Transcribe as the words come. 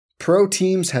Pro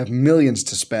teams have millions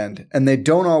to spend, and they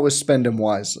don't always spend them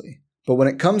wisely. But when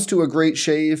it comes to a great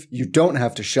shave, you don't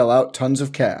have to shell out tons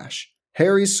of cash.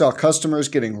 Harry's saw customers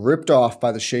getting ripped off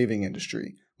by the shaving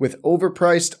industry, with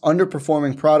overpriced,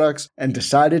 underperforming products, and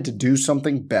decided to do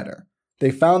something better. They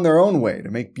found their own way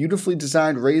to make beautifully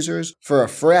designed razors for a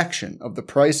fraction of the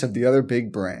price of the other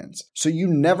big brands, so you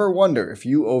never wonder if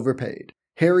you overpaid.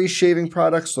 Harry's shaving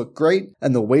products look great,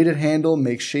 and the weighted handle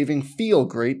makes shaving feel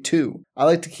great too. I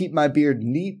like to keep my beard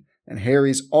neat, and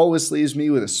Harry's always leaves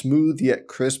me with a smooth yet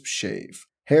crisp shave.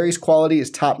 Harry's quality is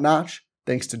top-notch,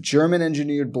 thanks to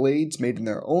German-engineered blades made in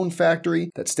their own factory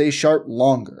that stay sharp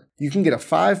longer. You can get a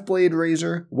 5-blade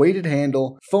razor, weighted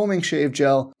handle, foaming shave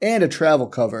gel, and a travel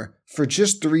cover for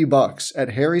just $3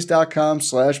 at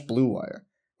harrys.com/bluewire.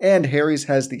 And Harry's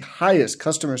has the highest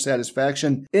customer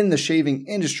satisfaction in the shaving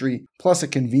industry, plus a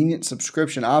convenient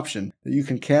subscription option that you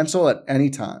can cancel at any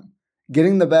time.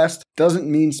 Getting the best doesn't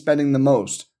mean spending the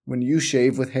most when you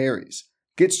shave with Harry's.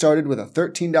 Get started with a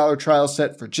 $13 trial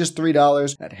set for just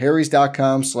 $3 at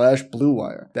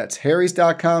harrys.com/bluewire. That's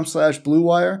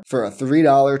harrys.com/bluewire for a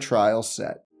 $3 trial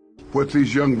set. What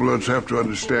these young bloods have to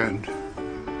understand,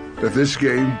 that this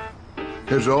game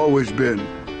has always been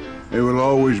and will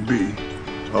always be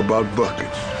about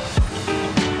buckets.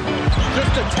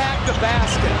 Just attack the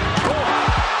basket.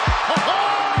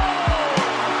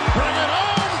 Bring it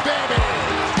on, baby.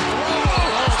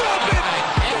 Stop it.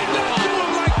 Not do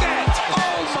it like that.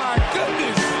 Oh, my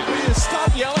goodness. Will you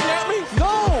stop yelling at me?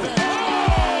 No.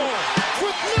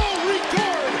 With no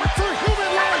regard for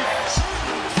human life.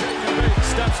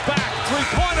 Steps back.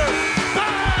 Three-pointer.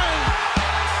 Bang.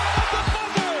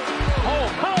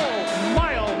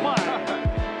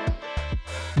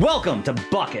 Welcome to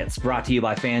Buckets, brought to you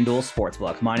by FanDuel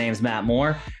Sportsbook. My name is Matt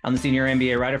Moore. I'm the senior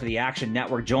NBA writer for the Action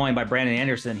Network, joined by Brandon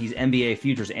Anderson. He's NBA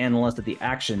futures analyst at the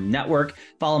Action Network.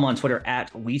 Follow him on Twitter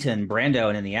at Wheaton Brando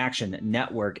and in the Action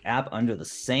Network app under the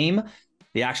same.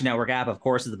 The Action Network app, of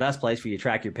course, is the best place for you to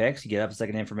track your picks. You get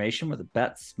up-to-second information where the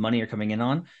bets, money are coming in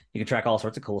on. You can track all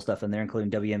sorts of cool stuff in there, including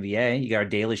WNBA. You got our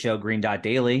daily show, Green Dot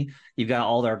Daily. You've got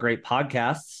all our great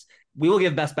podcasts. We will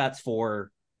give best bets for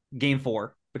Game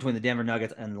 4 between the Denver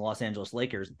Nuggets and the Los Angeles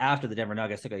Lakers after the Denver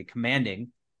Nuggets took a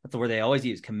commanding, that's the word they always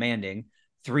use, commanding,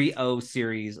 3-0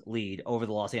 series lead over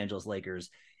the Los Angeles Lakers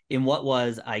in what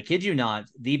was, I kid you not,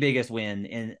 the biggest win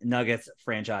in Nuggets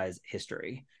franchise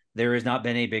history. There has not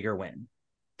been a bigger win.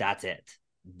 That's it.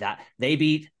 That they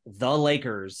beat the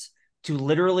Lakers to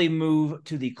literally move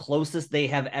to the closest they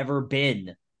have ever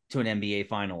been to an NBA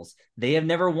Finals. They have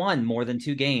never won more than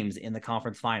 2 games in the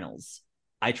conference finals.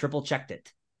 I triple checked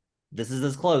it. This is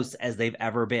as close as they've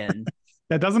ever been.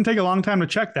 That doesn't take a long time to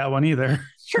check that one either.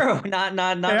 True. Not.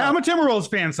 Hey, I'm a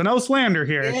Timberwolves fan, so no slander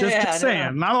here. Just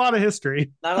saying. Not a lot of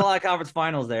history. Not a lot of conference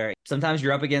finals there. Sometimes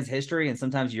you're up against history, and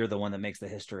sometimes you're the one that makes the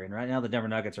history. And right now, the Denver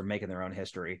Nuggets are making their own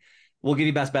history. We'll give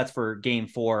you best bets for Game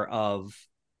 4 of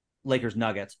Lakers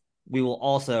Nuggets. We will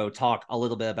also talk a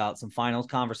little bit about some finals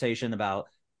conversation about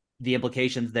the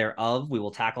implications thereof. We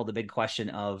will tackle the big question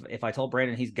of, if I told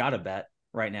Brandon he's got a bet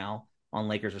right now on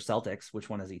Lakers or Celtics, which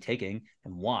one is he taking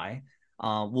and why?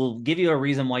 We'll give you a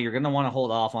reason why you're going to want to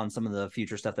hold off on some of the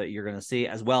future stuff that you're going to see,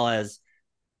 as well as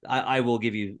I will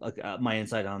give you my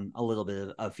insight on a little bit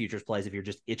of futures plays if you're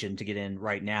just itching to get in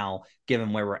right now,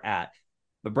 given where we're at.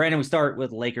 But Brandon, we start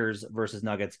with Lakers versus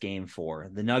Nuggets Game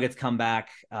 4. The Nuggets come back.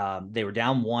 They were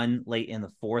down 1 late in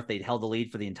the 4th. They'd held the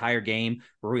lead for the entire game.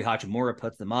 Rui Hachimura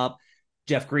puts them up.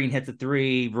 Jeff Green hits a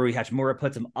 3. Rui Hachimura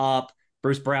puts them up.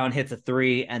 Bruce Brown hits a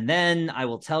 3. And then I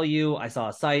will tell you, I saw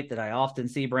a site that I often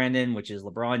see, Brandon, which is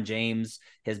LeBron James.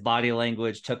 His body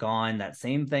language took on that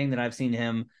same thing that I've seen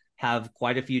him have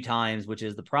quite a few times, which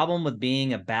is the problem with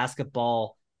being a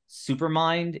basketball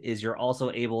supermind is you're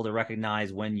also able to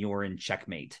recognize when you're in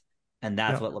checkmate. And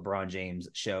that's what LeBron James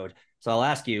showed. So I'll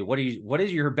ask you, what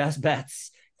is your best bets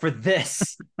for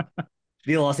this?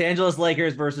 The Los Angeles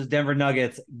Lakers versus Denver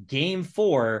Nuggets Game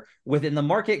 4 within the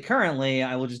market currently.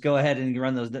 I will just go ahead and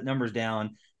run those numbers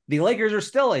down. The Lakers are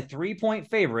still a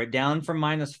 3-point favorite, down from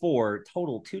 -4,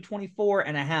 total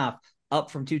 224.5,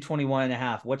 up from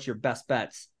 221.5. What's your best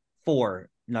bets for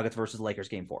Nuggets versus Lakers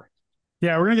Game 4?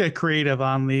 Yeah, we're going to get creative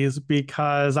on these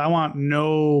because I want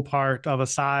no part of a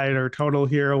side or total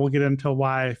here. We'll get into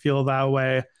why I feel that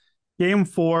way. Game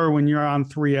 4, when you're on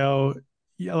 3-0,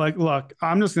 yeah, look,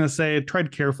 I'm just going to say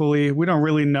tread carefully. We don't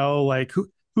really know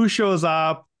who shows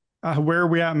up, where are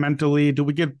we at mentally? Do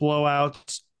we get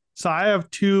blowouts? So I have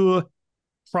 2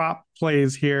 prop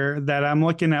plays here that I'm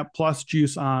looking at plus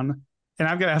juice on, and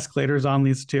I've got escalators on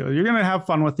these too. You're going to have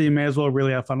fun with it. You may as well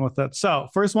really have fun with it. So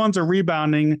first one's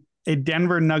a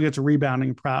Denver Nuggets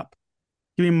rebounding prop.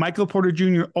 Give me Michael Porter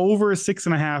Jr. over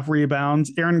 6.5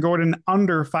 rebounds. Aaron Gordon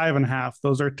under 5.5.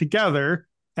 Those are together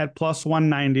at plus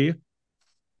 190.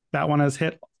 That one has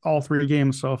hit all 3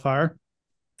 games so far.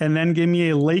 And then give me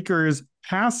a Lakers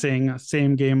passing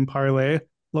same game parlay.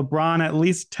 LeBron at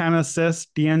least 10 assists.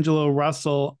 D'Angelo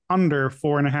Russell under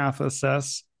 4.5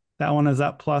 assists. That one is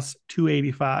at plus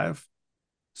 285.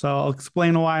 So I'll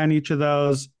explain why on each of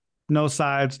those. No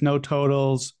sides, no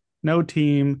totals, no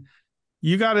team.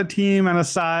 You got a team and a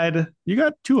side. You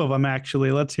got 2 of them,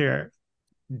 actually. Let's hear it.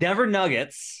 Denver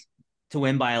Nuggets to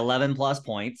win by 11 plus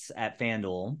points at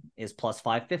FanDuel is plus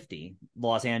 550.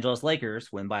 Los Angeles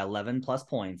Lakers win by 11 plus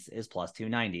points is plus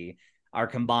 290. Our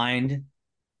combined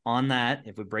on that,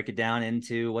 if we break it down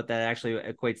into what that actually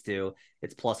equates to,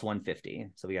 it's plus 150.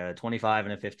 So we got a 25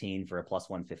 and a 15 for a plus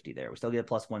 150 there. We still get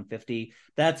plus 150.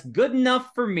 That's good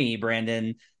enough for me,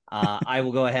 Brandon. I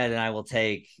will go ahead and I will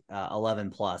take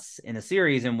 11 plus in a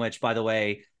series in which, by the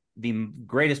way, the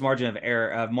greatest margin of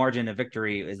error, margin of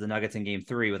victory is the Nuggets in game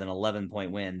 3 with an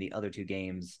 11-point win. The other 2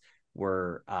 games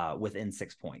were within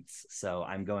 6 points. So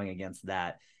I'm going against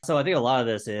that. So I think a lot of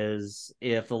this is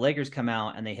if the Lakers come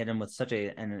out and they hit them with such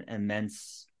an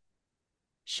immense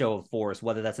show of force,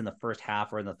 whether that's in the first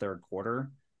half or in the third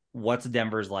quarter, what's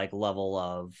Denver's like level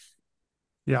of,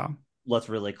 let's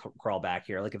really crawl back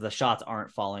here. Like if the shots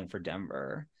aren't falling for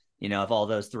Denver, you know, if all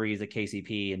those threes at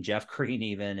KCP and Jeff Green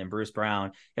even and Bruce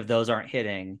Brown, if those aren't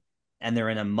hitting and they're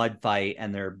in a mud fight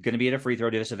and they're going to be at a free throw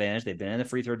disadvantage, they've been in a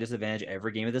free throw disadvantage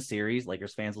every game of the series.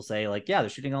 Lakers fans will say like, yeah, they're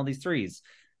shooting all these threes.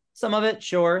 Some of it,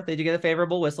 sure, they do get a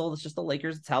favorable whistle. It's just the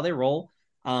Lakers. It's how they roll.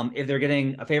 If they're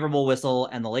getting a favorable whistle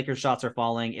and the Lakers shots are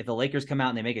falling, if the Lakers come out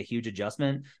and they make a huge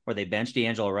adjustment where they bench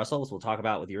D'Angelo Russell, which we'll talk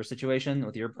about with your situation,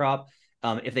 with your prop,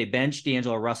 if they bench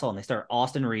D'Angelo Russell and they start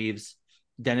Austin Reeves,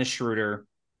 Dennis Schroeder,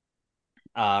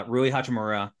 Rui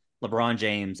Hachimura, LeBron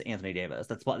James, Anthony Davis.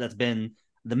 That's been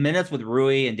the minutes with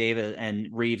Rui and Davis and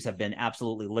Reeves have been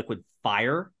absolutely liquid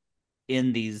fire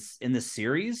in this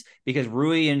series because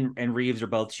Rui and Reeves are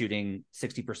both shooting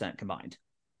 60% combined.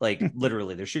 Like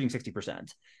literally, they're shooting 60%.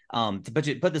 But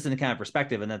you put this into kind of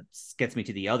perspective, and that gets me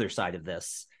to the other side of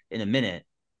this in a minute.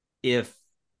 If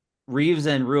Reeves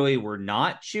and Rui were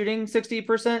not shooting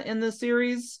 60% in this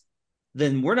series,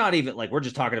 then we're not even like we're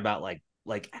just talking about like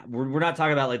we're not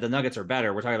talking about like the Nuggets are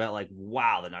better. We're talking about like,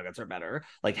 wow, the Nuggets are better.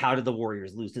 Like, how did the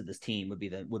Warriors lose to this team would be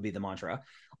the mantra.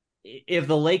 If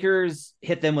the Lakers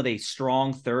hit them with a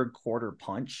strong third quarter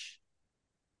punch,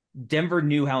 Denver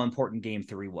knew how important game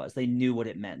 3 was. They knew what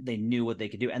it meant. They knew what they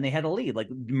could do. And they had a lead. Like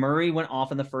Murray went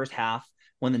off in the first half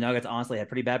when the Nuggets honestly had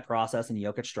pretty bad process and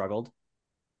Jokic struggled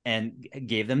and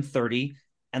gave them 30.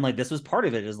 And like, this was part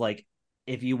of it is like,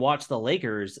 if you watch the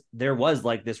Lakers, there was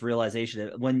like this realization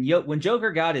that when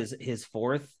Joker got his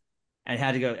fourth and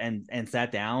had to go and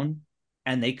sat down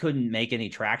and they couldn't make any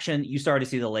traction, you started to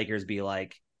see the Lakers be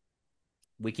like,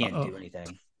 we can't do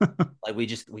anything. Like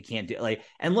we can't do like,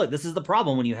 and look, this is the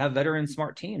problem when you have veteran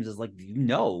smart teams is like, you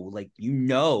know,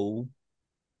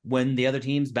 when the other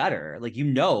team's better, like, you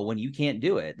know, when you can't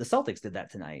do it. The Celtics did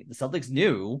that tonight. The Celtics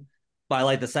knew by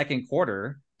like the second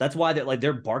quarter. That's why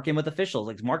they're barking with officials.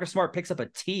 Like Marcus Smart picks up a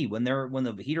T when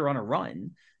the Heat are on a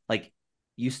run. Like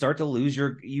you start to lose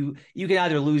you can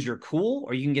either lose your cool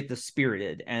or you can get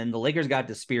dispirited. And the Lakers got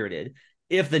dispirited.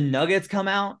 If the Nuggets come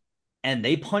out and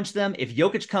they punch them, if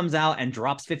Jokic comes out and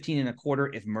drops 15 and a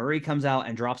quarter, if Murray comes out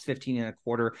and drops 15 and a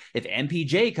quarter, if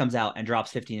MPJ comes out and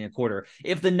drops 15 and a quarter,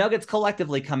 if the Nuggets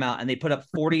collectively come out and they put up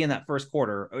 40 in that first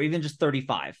quarter or even just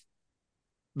 35,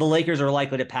 the Lakers are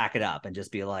likely to pack it up and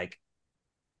just be like,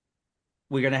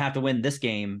 we're going to have to win this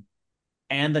game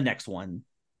and the next one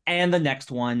and the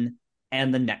next one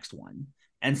and the next one.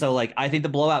 And so like, I think the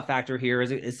blowout factor here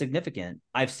is significant.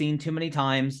 I've seen too many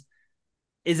times.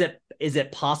 Is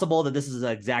it possible that this is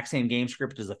the exact same game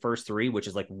script as the first 3, which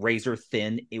is like razor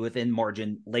thin within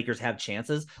margin? Lakers have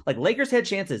chances. Like Lakers had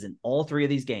chances in all 3 of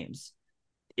these games.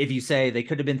 If you say they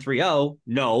could have been 3-0,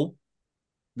 no,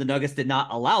 the Nuggets did not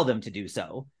allow them to do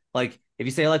so. Like if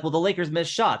you say like, well, the Lakers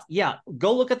missed shots. Yeah.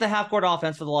 Go look at the half court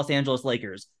offense for the Los Angeles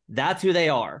Lakers. That's who they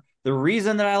are. The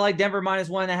reason that I like Denver minus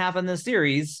 1.5 in this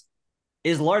series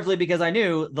is largely because I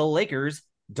knew the Lakers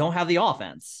don't have the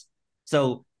offense.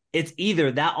 So it's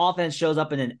either that offense shows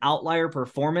up in an outlier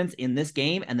performance in this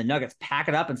game and the Nuggets pack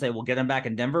it up and say, we'll get them back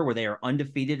in Denver where they are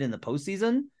undefeated in the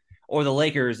postseason, or the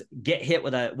Lakers get hit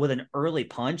with an early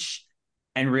punch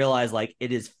and realize like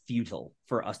it is futile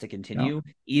for us to continue.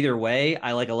 Yeah. Either way,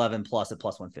 I like 11 plus at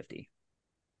plus 150.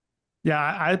 Yeah,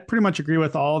 I pretty much agree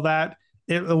with all of that.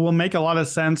 It will make a lot of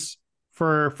sense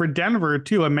for Denver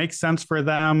too. It makes sense for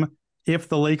them if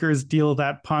the Lakers deal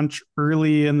that punch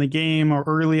early in the game or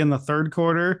early in the third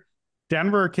quarter,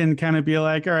 Denver can kind of be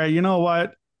like, all right, you know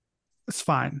what? It's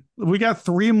fine. We got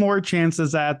 3 more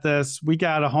chances at this. We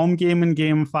got a home game in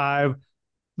game 5.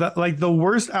 The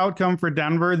worst outcome for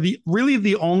Denver,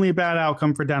 the only bad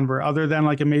outcome for Denver, other than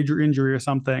like a major injury or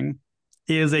something,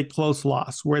 is a close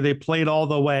loss where they played all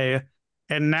the way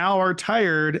and now are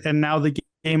tired. And now the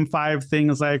game 5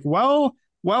 thing is like, well,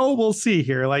 we'll see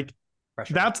here. Like,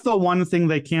 pressure. That's the one thing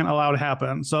they can't allow to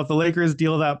happen. So if the Lakers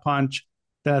deal that punch,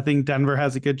 then I think Denver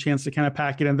has a good chance to kind of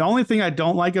pack it in. The only thing I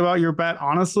don't like about your bet,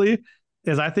 honestly,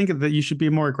 is I think that you should be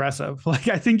more aggressive. Like,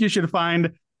 I think you should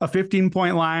find a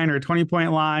 15-point line or a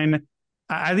 20-point line.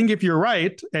 I think if you're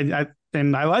right,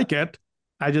 and I like it,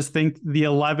 I just think the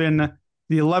 11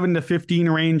 to 15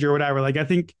 range or whatever, like, I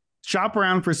think shop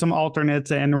around for some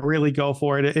alternates and really go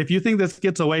for it. If you think this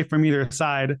gets away from either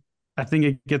side, I think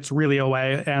it gets really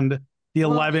away. And the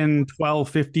 11, 12,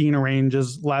 15 range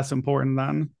is less important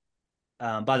then.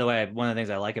 By the way, one of the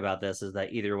things I like about this is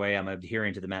that either way, I'm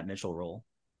adhering to the Matt Mitchell rule.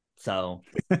 So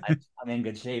I'm in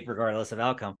good shape regardless of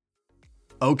outcome.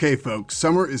 Okay, folks,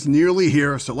 summer is nearly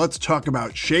here, so let's talk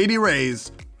about Shady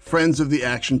Rays, friends of the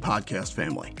Action Podcast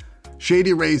family.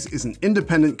 Shady Rays is an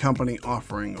independent company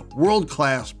offering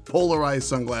world-class polarized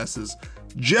sunglasses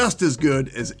just as good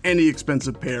as any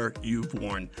expensive pair you've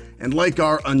worn. And like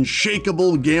our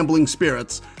unshakable gambling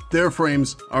spirits, their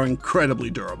frames are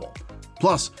incredibly durable.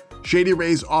 Plus, Shady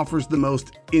Rays offers the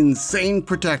most insane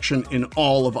protection in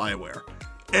all of eyewear.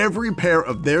 Every pair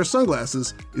of their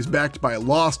sunglasses is backed by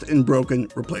lost and broken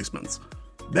replacements.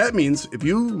 That means if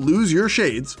you lose your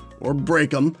shades or break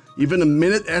them even a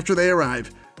minute after they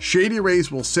arrive, Shady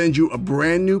Rays will send you a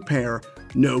brand new pair,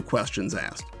 no questions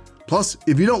asked. Plus,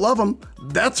 if you don't love them,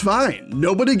 that's fine.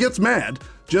 Nobody gets mad.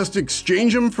 Just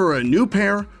exchange them for a new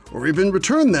pair or even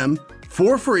return them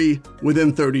for free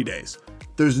within 30 days.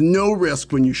 There's no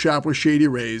risk when you shop with Shady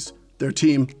Rays. Their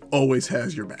team always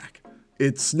has your back.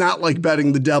 It's not like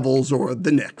betting the Devils or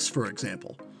the Knicks, for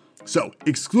example. So,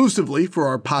 exclusively for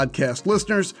our podcast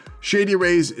listeners, Shady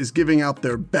Rays is giving out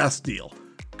their best deal.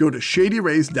 Go to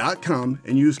shadyrays.com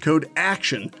and use code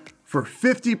ACTION for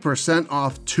 50%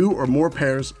 off 2 or more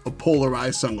pairs of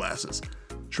polarized sunglasses.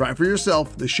 Try for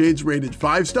yourself the shades rated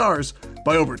 5 stars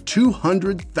by over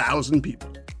 200,000 people.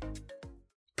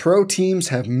 Pro teams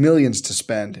have millions to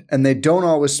spend, and they don't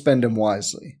always spend them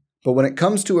wisely. But when it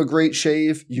comes to a great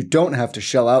shave, you don't have to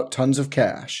shell out tons of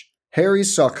cash.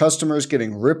 Harry's saw customers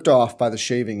getting ripped off by the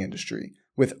shaving industry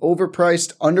with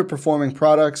overpriced, underperforming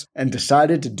products and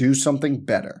decided to do something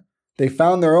better. They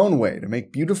found their own way to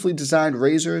make beautifully designed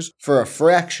razors for a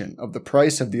fraction of the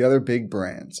price of the other big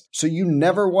brands, so you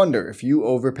never wonder if you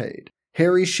overpaid.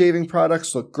 Harry's shaving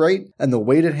products look great, and the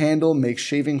weighted handle makes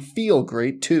shaving feel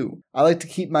great too. I like to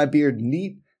keep my beard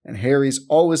neat, and Harry's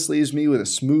always leaves me with a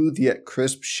smooth yet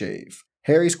crisp shave.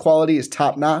 Harry's quality is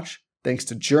top-notch, thanks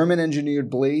to German-engineered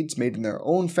blades made in their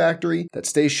own factory that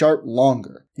stay sharp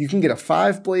longer. You can get a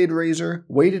 5-blade razor,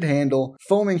 weighted handle,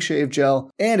 foaming shave gel,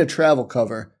 and a travel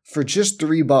cover for just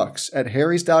 $3 at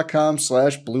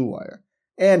harrys.com/bluewire.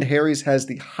 And Harry's has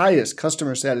the highest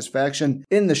customer satisfaction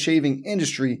in the shaving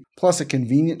industry, plus a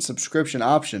convenient subscription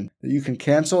option that you can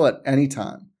cancel at any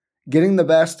time. Getting the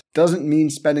best doesn't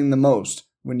mean spending the most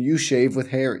when you shave with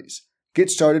Harry's. Get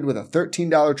started with a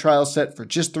 $13 trial set for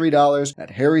just $3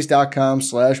 at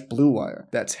harrys.com/bluewire.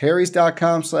 That's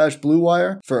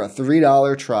harrys.com/bluewire for a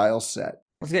 $3 trial set.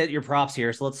 Let's get your props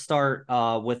here. So let's start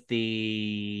with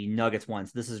the Nuggets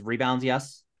ones. This is rebounds,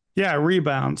 yes? Yeah,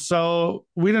 rebounds. So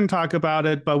we didn't talk about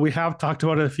it, but we have talked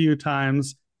about it a few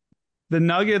times. The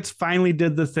Nuggets finally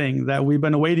did the thing that we've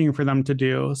been waiting for them to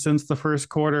do since the first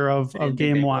quarter of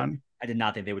game 1. I did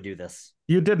not think they would do this.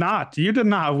 You did not. You did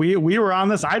not. We were on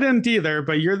this. I didn't either,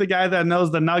 but you're the guy that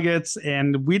knows the Nuggets,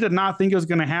 and we did not think it was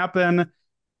going to happen.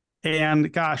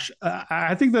 And gosh,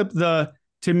 I think that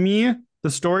to me, the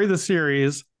story of the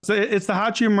series, so it's the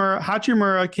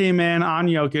Hachimura came in on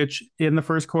Jokic in the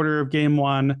first quarter of game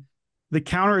 1. The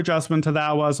counter adjustment to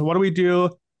that was, what do we do?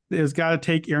 Is got to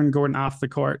take Aaron Gordon off the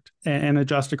court and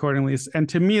adjust accordingly. And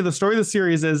to me, the story of the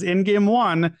series is in game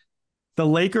 1, the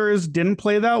Lakers didn't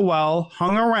play that well,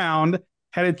 hung around,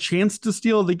 had a chance to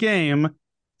steal the game,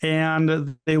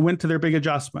 and they went to their big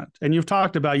adjustment. And you've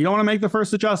talked about, you don't want to make the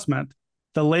first adjustment.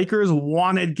 The Lakers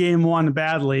wanted game 1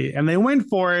 badly, and they went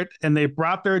for it, and they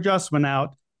brought their adjustment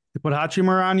out. They put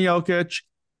Hachimura on Jokic.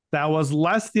 That was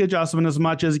less the adjustment as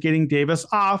much as getting Davis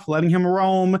off, letting him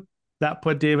roam. That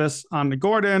put Davis on to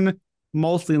Gordon,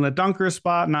 mostly in the dunker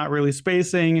spot, not really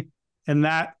spacing. And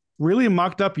that really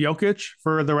mucked up Jokic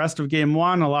for the rest of game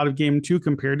 1, a lot of game 2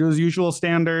 compared to his usual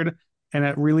standard. and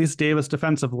it released Davis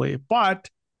defensively, but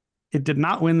it did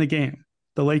not win the game.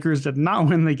 The Lakers did not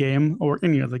win the game, or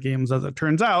any of the games, as it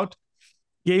turns out.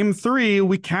 Game 3,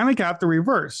 we kind of got the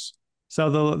reverse.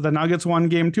 So the Nuggets won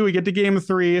game 2. We get to game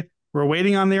 3. We're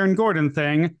waiting on the Aaron Gordon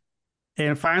thing.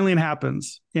 And finally it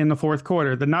happens in the fourth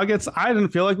quarter. The Nuggets, I didn't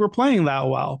feel like we're playing that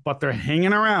well, but they're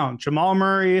hanging around. Jamal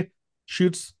Murray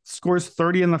scores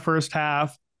 30 in the first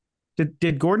half.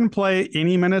 Did Gordon play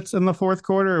any minutes in the fourth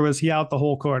quarter, or was he out the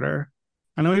whole quarter?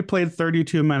 I know he played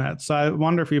 32 minutes, so I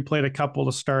wonder if he played a couple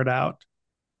to start out.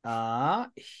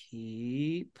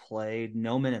 He played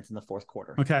no minutes in the fourth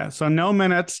quarter. Okay, so no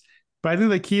minutes. But I think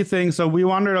the key thing, so we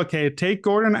wondered, okay, take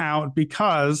Gordon out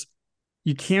because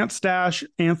you can't stash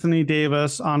Anthony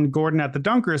Davis on Gordon at the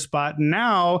dunker spot.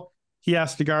 Now he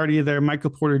has to guard either Michael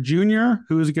Porter Jr.,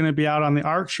 who is going to be out on the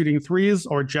arc shooting threes,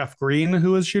 or Jeff Green,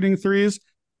 who is shooting threes.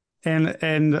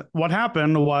 And what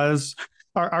happened was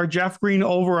our Jeff Green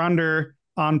over-under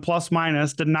on plus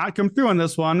minus did not come through on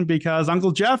this one because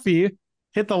Uncle Jeffy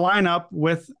hit the lineup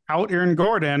without Aaron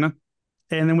Gordon.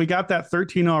 And then we got that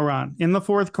 13-0 run in the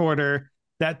fourth quarter.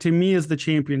 That to me is the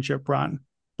championship run.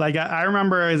 Like I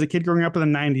remember as a kid growing up in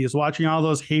the 90s, watching all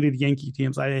those hated Yankee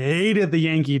teams. I hated the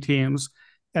Yankee teams.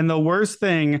 And the worst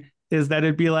thing is that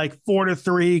it'd be like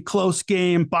 4-3, close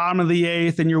game, bottom of the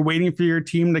eighth, and you're waiting for your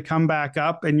team to come back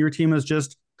up, and your team is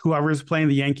just whoever's playing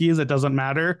the Yankees. It doesn't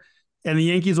matter. And the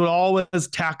Yankees would always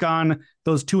tack on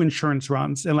those 2 insurance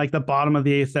runs in like the bottom of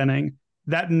the eighth inning.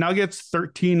 That Nuggets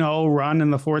 13-0 run in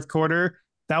the fourth quarter,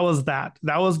 that was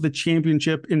the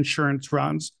championship insurance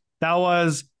runs. That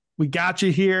was, we got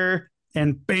you here,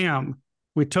 and bam,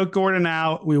 we took Gordon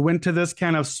out. We went to this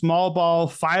kind of small ball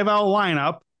 5-out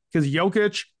lineup because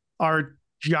Jokic, our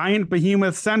giant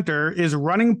behemoth center, is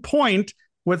running point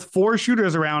with 4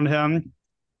 shooters around him.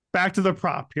 Back to the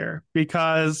prop here,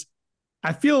 because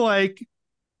I feel like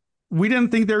we didn't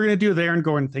think they were going to do the Aaron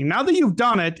Gordon thing. Now that you've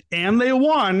done it and they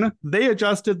won, they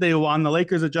adjusted, they won. The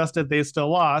Lakers adjusted, they still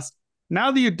lost.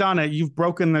 Now that you've done it, you've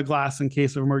broken the glass in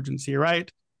case of emergency,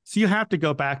 right? So you have to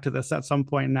go back to this at some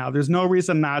point now. There's no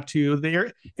reason not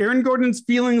to. Aaron Gordon's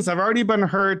feelings have already been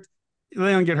hurt.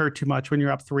 They don't get hurt too much when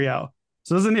you're up 3-0.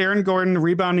 So this is an Aaron Gordon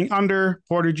rebounding under,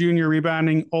 Porter Jr.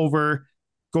 rebounding over.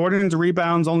 Gordon's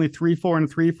rebounds only 3, 4, and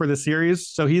 3 for the series.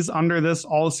 So he's under this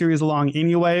all series long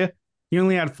anyway. He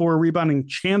only had 4 rebounding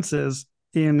chances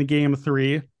in game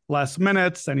 3, less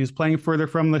minutes, and he's playing further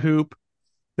from the hoop.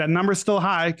 That number's still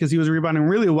high because he was rebounding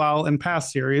really well in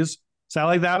past series. So I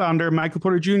like that under. Michael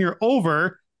Porter Jr.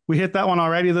 over. We hit that one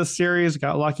already this series.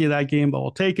 Got lucky that game, but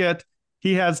we'll take it.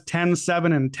 He has 10,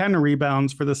 7, and 10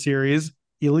 rebounds for the series.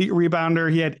 Elite rebounder.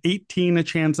 He had 18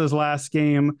 chances last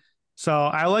game. So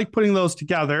I like putting those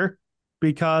together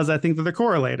because I think that they're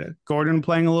correlated. Gordon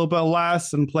playing a little bit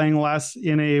less and playing less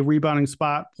in a rebounding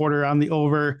spot. Porter on the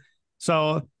over.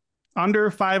 So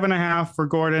under 5.5 for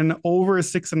Gordon, over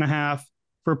 6.5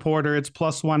 for Porter. It's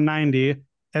plus 190.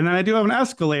 And then I do have an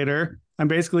escalator. I'm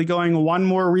basically going one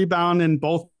more rebound in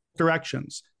both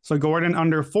directions. So Gordon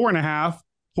under 4.5,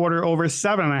 Porter over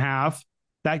 7.5.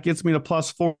 That gets me to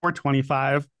plus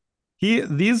 425.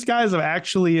 These guys have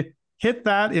actually hit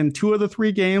that in 2 of the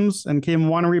 3 games and came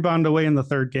 1 rebound away in the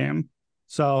 3rd game.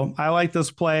 So I like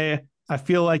this play. I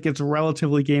feel like it's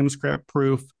relatively game script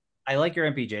proof. I like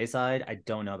your MPJ side. I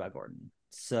don't know about Gordon.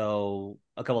 So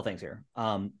a couple things here.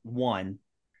 One,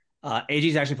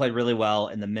 AG's actually played really well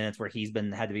in the minutes where he's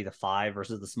had to be the 5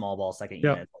 versus the small ball second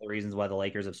unit. One of the reasons why the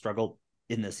Lakers have struggled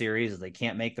in the series is they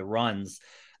can't make the runs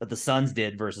that the Suns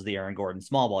did versus the Aaron Gordon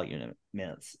small ball unit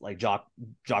minutes. Like Jock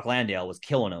Landale was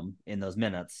killing them in those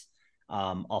minutes.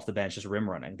 Off the bench, just rim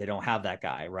running. They don't have that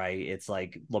guy, right? It's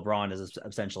like LeBron is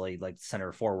essentially like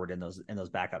center forward in those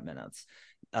backup minutes.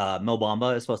 Mo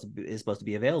Bamba is supposed to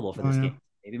be available for this game.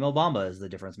 Maybe Mo Bamba is the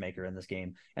difference maker in this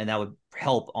game, and that would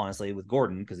help honestly with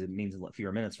Gordon because it means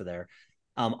fewer minutes for there.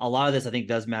 A lot of this I think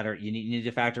does matter. You need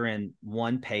to factor in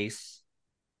 1, pace,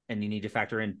 and you need to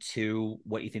factor in 2,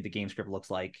 what you think the game script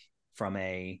looks like from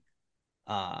a.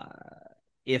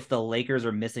 If the Lakers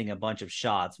are missing a bunch of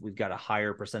shots, we've got a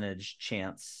higher percentage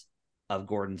chance of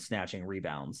Gordon snatching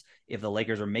rebounds. If the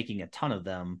Lakers are making a ton of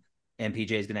them,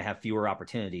 MPJ is going to have fewer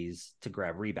opportunities to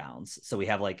grab rebounds. So we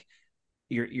have like,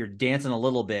 you're dancing a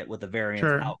little bit with the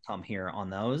variance outcome here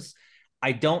on those.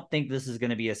 I don't think this is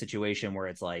going to be a situation where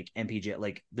it's like MPJ,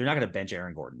 like they're not going to bench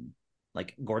Aaron Gordon.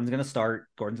 Like Gordon's going to start,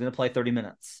 Gordon's going to play 30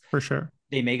 minutes. For sure.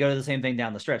 They may go to the same thing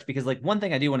down the stretch because like one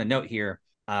thing I do want to note here,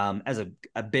 as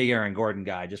a big Aaron Gordon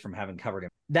guy, just from having covered him,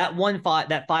 that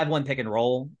 5-1 pick and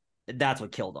roll, that's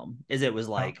what killed him. It was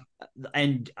like,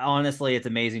 and honestly, it's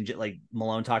amazing. Like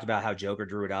Malone talked about how Joker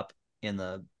drew it up in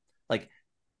the, like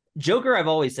Joker, I've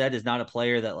always said, is not a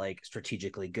player that like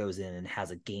strategically goes in and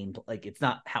has a game. Like it's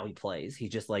not how he plays. He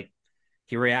just like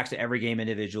he reacts to every game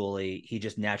individually. He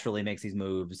just naturally makes these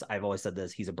moves. I've always said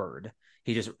this. He's a bird.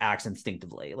 He just acts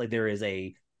instinctively. Like there is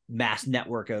a mass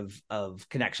network of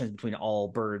connections between all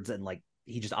birds, and like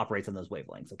he just operates on those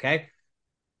wavelengths. Okay.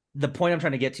 The point I'm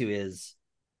trying to get to is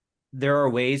there are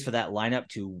ways for that lineup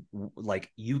to like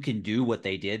you can do what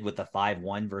they did with the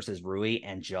 5-1 versus Rui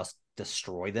and just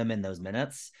destroy them in those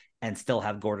minutes and still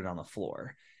have Gordon on the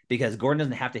floor, because Gordon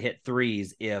doesn't have to hit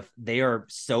threes if they are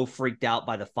so freaked out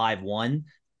by the 5-1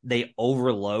 they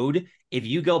overload. If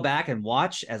you go back and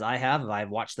watch, as I've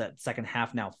watched that second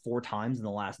half now 4 times in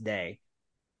the last day,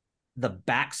 the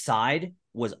backside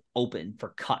was open for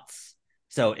cuts.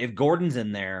 So if Gordon's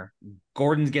in there,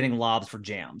 Gordon's getting lobs for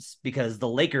jams, because the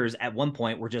Lakers at one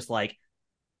point were just like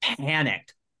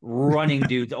panicked, running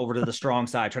dudes over to the strong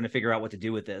side, trying to figure out what to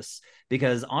do with this.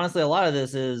 Because honestly, a lot of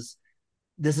this is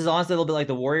honestly a little bit like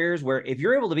the Warriors, where if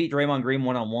you're able to beat Draymond Green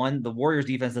one-on-one, the Warriors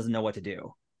defense doesn't know what to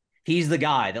do. He's the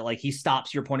guy that like he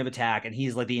stops your point of attack, and he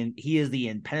is the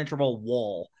impenetrable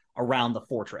wall around the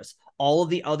fortress. All of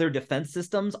the other defense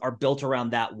systems are built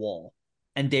around that wall.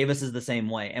 And Davis is the same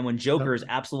way. And when Joker is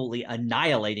absolutely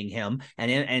annihilating him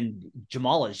and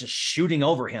Jamal is just shooting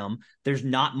over him, there's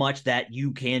not much that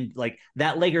you can like.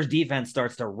 That Lakers defense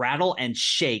starts to rattle and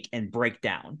shake and break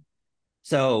down.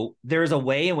 So there's a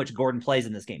way in which Gordon plays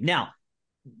in this game. Now,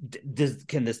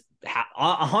 can this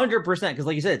 100%? Because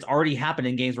like you said, it's already happened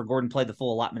in games where Gordon played the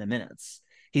full allotment of minutes.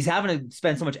 He's having to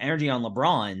spend so much energy on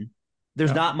LeBron.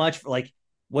 There's not much for, like,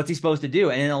 what's he supposed to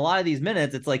do? And in a lot of these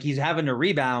minutes, it's like he's having to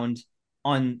rebound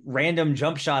on random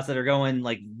jump shots that are going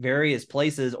like various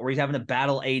places, or he's having to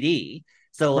battle AD.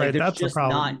 So like there's just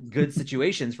not good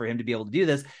situations for him to be able to do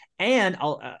this. And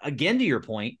I'll again, to your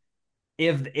point,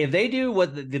 if they do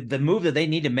what the move that they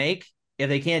need to make, if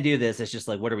they can't do this, it's just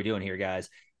like, what are we doing here, guys?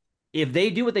 If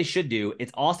they do what they should do,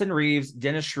 it's Austin Reeves,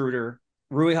 Dennis Schroeder,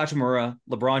 Rui Hachimura,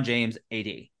 LeBron James, AD.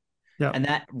 Yep. And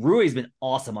that Rui's been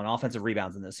awesome on offensive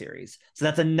rebounds in this series. So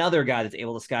that's another guy that's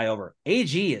able to sky over.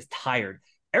 AG is tired.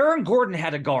 Aaron Gordon had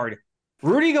to guard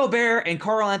Rudy Gobert and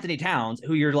Karl Anthony Towns,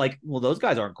 who you're like, well, those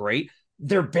guys aren't great.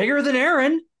 They're bigger than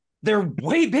Aaron. They're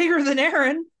way bigger than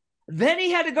Aaron. Then he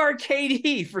had to guard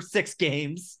KD for 6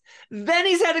 games. Then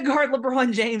he's had to guard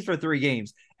LeBron James for 3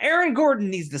 games. Aaron Gordon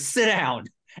needs to sit down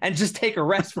and just take a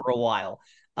rest for a while.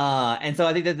 And so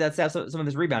I think that's some of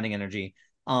his rebounding energy.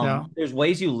 There's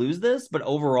ways you lose this, but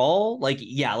overall, like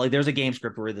there's a game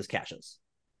script where this cashes.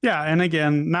 Yeah, and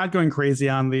again, not going crazy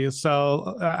on these.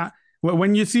 So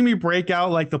when you see me break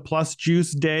out like the plus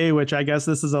juice day, which I guess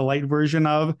this is a light version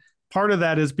of, part of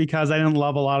that is because I didn't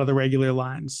love a lot of the regular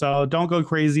lines. So don't go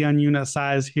crazy on unit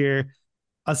size here.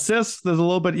 Assists, there's a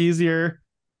little bit easier.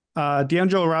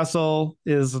 D'Angelo Russell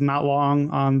is not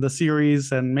long on the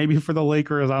series, and maybe for the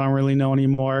Lakers, I don't really know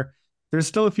anymore. There's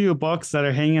still a few books that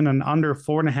are hanging an under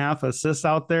 4.5 assists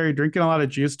out there. You're drinking a lot of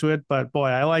juice to it, but boy,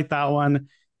 I like that one.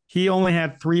 He only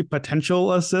had 3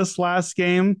 potential assists last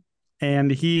game,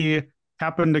 and he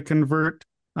happened to convert,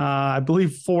 I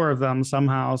believe, 4 of them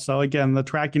somehow. So again, the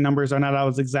tracking numbers are not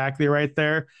always exactly right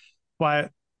there,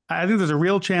 but I think there's a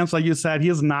real chance, like you said, he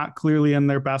is not clearly in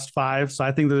their best 5. So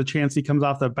I think there's a chance he comes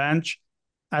off the bench.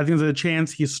 I think there's a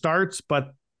chance he starts,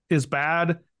 but is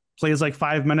bad, plays like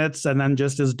 5 minutes, and then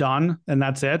just is done, and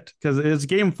that's it. Because it's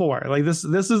game 4. Like this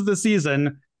is the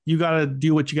season. You got to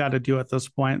do what you got to do at this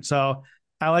point. So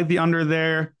I like the under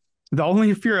there. The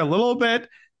only fear a little bit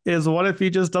is, what if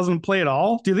he just doesn't play at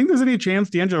all? Do you think there's any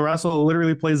chance D'Angelo Russell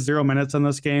literally plays 0 minutes in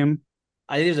this game?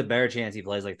 I think there's a better chance he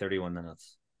plays like 31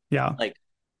 minutes. Yeah. Like,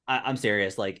 I'm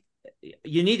serious. Like,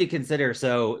 you need to consider,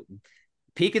 so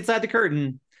peek inside the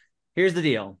curtain. Here's the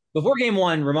deal. Before game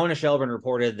 1, Ramona Shelburne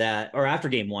reported that, or after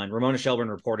game 1, Ramona Shelburne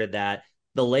reported that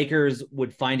the Lakers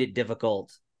would find it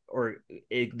difficult, or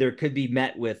there could be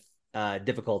met with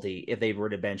difficulty if they were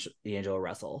to bench D'Angelo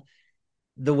Russell.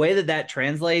 The way that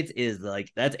translates is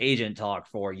like, that's agent talk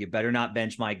for, you better not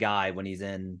bench my guy when he's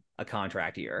in a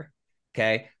contract year.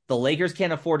 Okay. The Lakers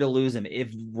can't afford to lose him.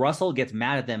 If Russell gets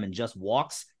mad at them and just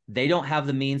walks, they don't have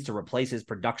the means to replace his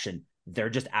production. They're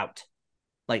just out.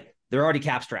 Like, they're already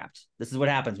cap strapped. This is what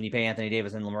happens when you pay Anthony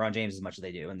Davis and LeBron James as much as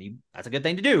they do. And that's a good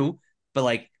thing to do, but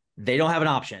like, they don't have an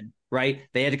option, right?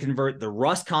 They had to convert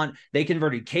the they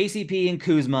converted KCP and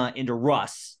Kuzma into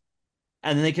Russ.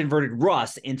 And then they converted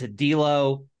Russ into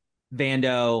D'Lo,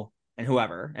 Vando, and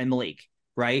whoever, and Malik,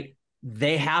 right?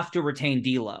 They have to retain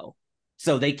D'Lo.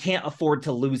 So they can't afford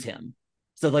to lose him.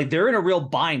 So like, they're in a real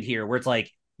bind here where it's like,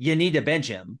 you need to bench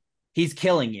him. He's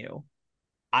killing you.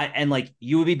 And like,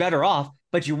 you would be better off,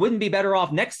 but you wouldn't be better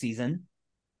off next season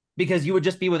because you would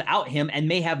just be without him and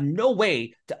may have no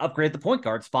way to upgrade the point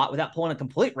guard spot without pulling a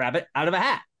complete rabbit out of a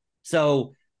hat.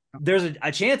 So there's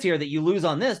a chance here that you lose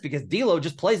on this because D'Lo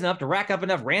just plays enough to rack up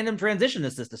enough random transition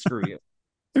assists to screw you.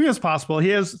 I think it's possible. He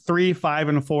has 3, 5,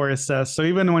 and 4 assists. So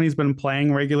even when he's been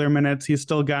playing regular minutes, he's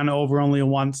still gone over only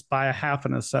once by a half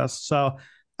an assist. So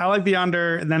I like the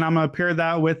under. And then I'm going to pair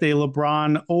that with a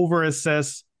LeBron over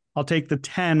assists. I'll take the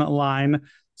 10 line.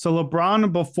 So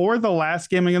LeBron, before the last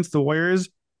game against the Warriors,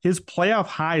 his playoff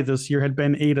high this year had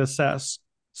been 8 assists.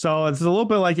 So it's a little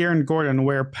bit like Aaron Gordon,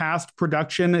 where past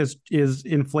production is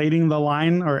inflating the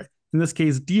line, or in this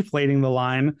case, deflating the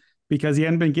line, because he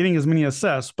hadn't been getting as many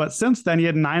assists. But since then, he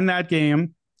had 9 that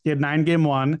game. He had 9 game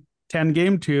 1, 10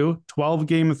 game 2, 12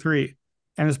 game 3.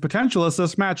 And his potential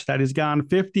assists match that. He's gone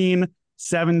 15,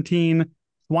 17,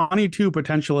 22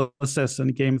 potential assists in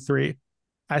game 3.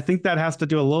 I think that has to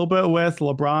do a little bit with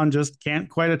LeBron just can't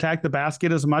quite attack the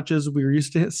basket as much as we were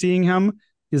used to seeing him.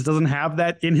 He just doesn't have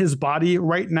that in his body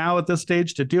right now at this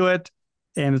stage to do it.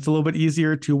 And it's a little bit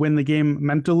easier to win the game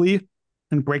mentally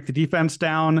and break the defense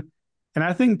down. And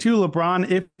I think, too,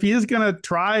 LeBron, if he is going to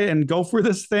try and go for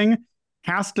this thing,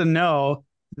 has to know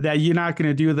that you're not going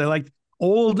to do the like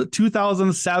old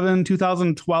 2007,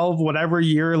 2012, whatever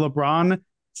year LeBron.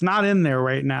 It's not in there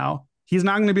right now. He's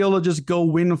not going to be able to just go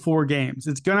win 4 games.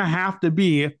 It's going to have to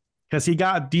be because he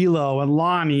got D'Lo and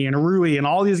Lonnie and Rui and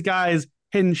all these guys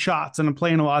hitting shots and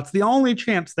playing well. It's the only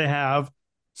chance they have.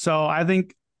 So I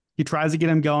think he tries to get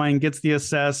him going, gets the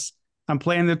assists. I'm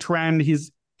playing the trend.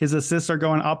 His assists are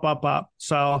going up, up, up.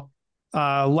 So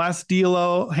less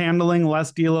D'Lo handling,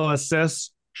 less D'Lo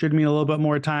assists should mean a little bit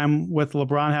more time with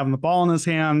LeBron having the ball in his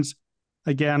hands.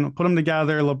 Again, put them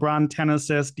together. LeBron 10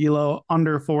 assists, D'Lo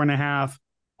under 4.5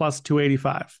 plus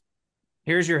 285.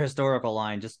 Here's your historical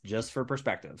line, just for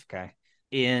perspective. Okay,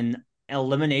 in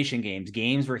elimination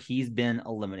games where he's been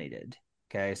eliminated.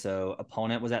 Okay, so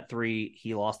opponent was at 3,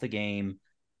 he lost the game.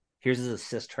 Here's his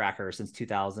assist tracker since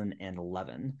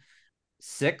 2011.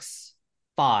 6,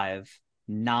 5,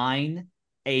 9,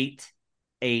 8,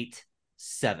 8,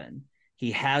 7.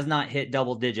 He has not hit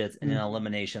double digits in an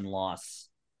elimination loss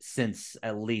since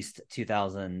at least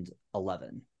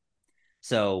 2011.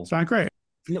 So it's not great.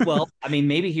 Well, I mean,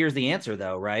 maybe here's the answer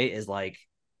though, right? Is like,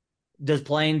 does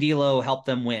playing D'Lo help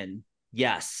them win?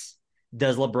 Yes.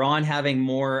 Does LeBron having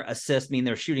more assists mean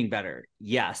they're shooting better?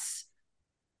 Yes.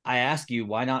 I ask you,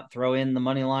 why not throw in the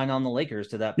money line on the Lakers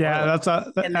to that? Yeah,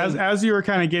 as you were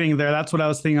kind of getting there, that's what I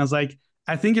was thinking. I was like,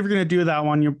 I think if you're going to do that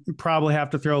one, you probably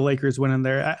have to throw a Lakers win in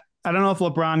there. I don't know if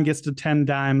LeBron gets to 10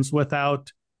 dimes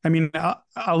without, I mean,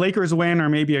 a Lakers win or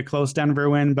maybe a close Denver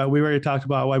win, but we already talked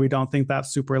about why we don't think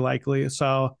that's super likely.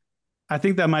 So I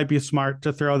think that might be smart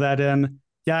to throw that in.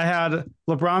 Yeah, I had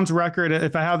LeBron's record,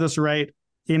 if I have this right,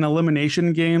 in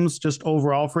elimination games, just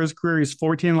overall for his career, he's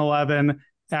 14-11.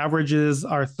 Averages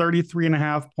are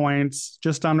 33.5 points,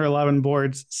 just under 11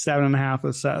 boards, 7.5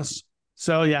 assists.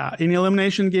 So yeah, in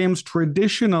elimination games,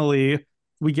 traditionally,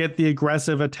 we get the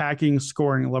aggressive attacking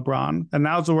scoring LeBron. And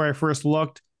that was where I first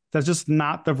looked. That's just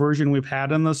not the version we've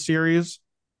had in this series.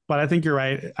 But I think you're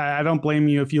right. I don't blame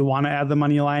you if you want to add the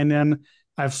money line in.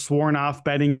 I've sworn off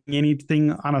betting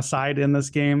anything on a side in this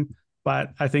game,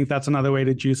 but I think that's another way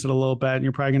to juice it a little bit. And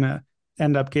you're probably going to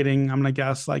end up getting, I'm going to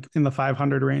guess, like in the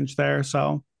 500 range there.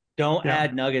 So don't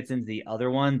add Nuggets into the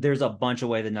other one. There's a bunch of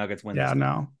ways the Nuggets win. Yeah,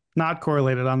 no, not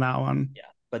correlated on that one. Yeah,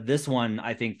 but this one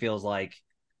I think feels like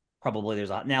probably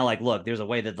there's now like, look, there's a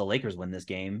way that the Lakers win this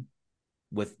game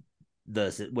with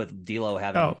D'Lo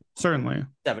having certainly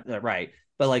 7, right.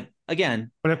 But like, again,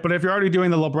 but if you're already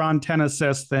doing the LeBron 10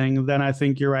 assist thing, then I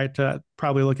think you're right to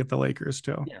probably look at the Lakers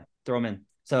too. Yeah, throw them in.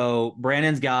 So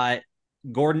Brandon's got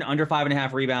Gordon under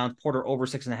 5.5 rebounds, Porter over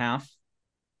 6.5.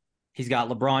 He's got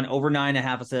LeBron over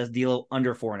 9.5 assists, D'Lo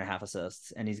under 4.5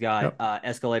 assists, and he's got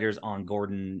escalators on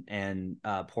Gordon and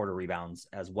Porter rebounds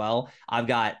as well. I'm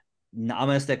going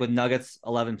to stick with Nuggets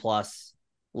 11 plus,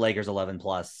 Lakers 11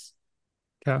 plus.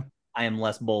 Okay. I am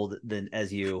less bold than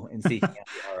as you in seeking out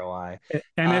the ROI.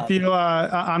 And if you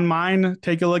on mine,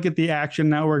 take a look at the Action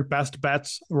Network best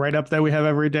bets right up that we have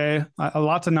every day.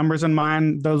 Lots of numbers in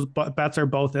mine. Those bets are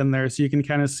both in there, so you can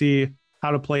kind of see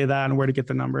how to play that and where to get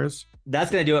the numbers. That's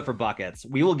going to do it for buckets.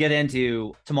 We will get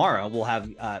into tomorrow. We'll have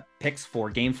picks for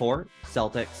Game 4,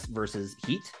 Celtics versus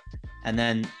Heat, and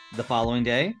then the following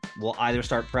day we'll either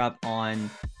start prep on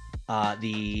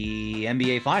the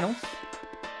NBA Finals,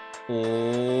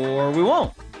 or we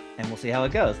won't, and we'll see how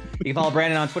it goes. You can follow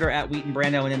Brandon on Twitter at Wheaton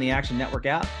Brando and in the Action Network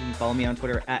app. You can follow me on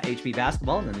Twitter at HB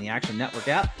Basketball and in the Action Network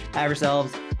app. Have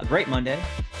yourselves a great Monday.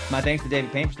 My thanks to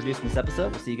David Payne for producing this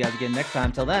episode. We'll see you guys again next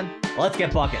time. Till then, let's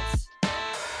get buckets.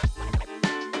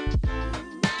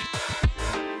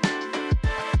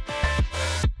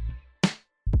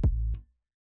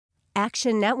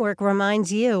 Action Network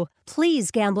reminds you,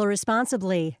 please gamble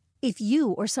responsibly. If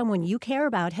you or someone you care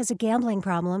about has a gambling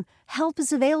problem, help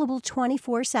is available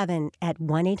 24/7 at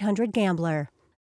 1-800-GAMBLER.